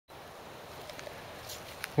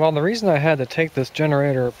Well, the reason I had to take this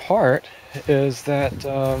generator apart is that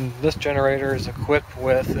this generator is equipped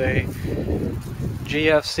with a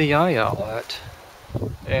GFCI outlet,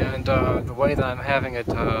 and the way that I'm having it,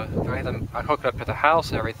 the way that I hook it up to the house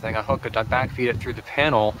and everything, I backfeed it through the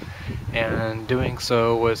panel, and doing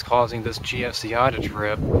so was causing this GFCI to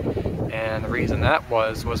trip. And the reason that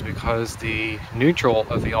was because the neutral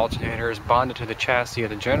of the alternator is bonded to the chassis of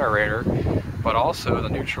the generator, but also the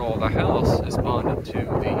neutral of the house is bonded to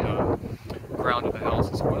the ground of the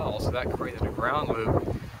house as well, so that created a ground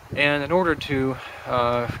loop. And in order to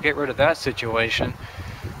get rid of that situation,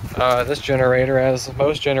 this generator, as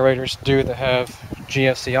most generators do that have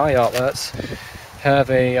GFCI outlets, have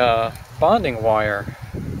a bonding wire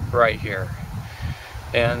right here.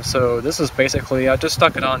 And so this is basically, I just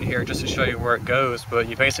stuck it on here just to show you where it goes, but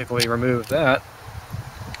you basically remove that,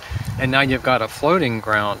 and now you've got a floating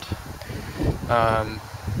ground,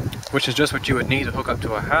 which is just what you would need to hook up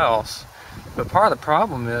to a house. But part of the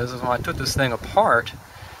problem is when I took this thing apart,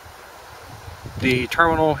 the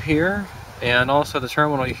terminal here and also the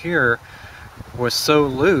terminal here was so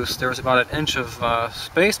loose, there was about an inch of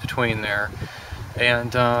space between there,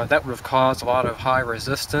 and that would have caused a lot of high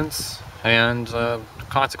resistance and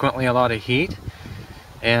consequently a lot of heat,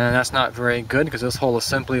 and that's not very good because this whole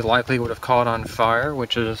assembly likely would have caught on fire,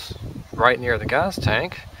 which is right near the gas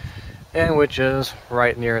tank and which is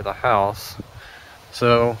right near the house,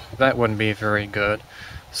 so that wouldn't be very good.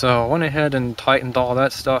 So I went ahead and tightened all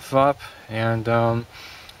that stuff up, and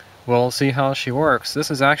we'll see how she works.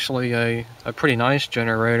 This is actually a pretty nice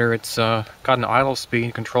generator. It's got an idle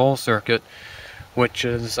speed control circuit, which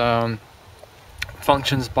is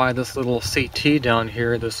functions by this little CT down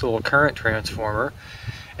here, this little current transformer,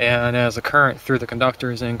 and as the current through the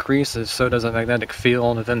conductors increases, so does the magnetic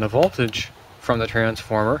field, and then the voltage from the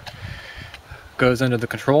transformer goes into the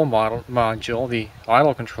control module, the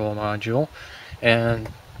idle control module, and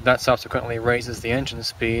that subsequently raises the engine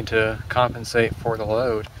speed to compensate for the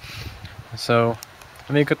load. So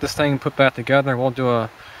let me get this thing put back together, and we'll do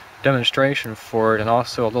a demonstration for it and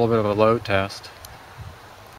also a little bit of a load test.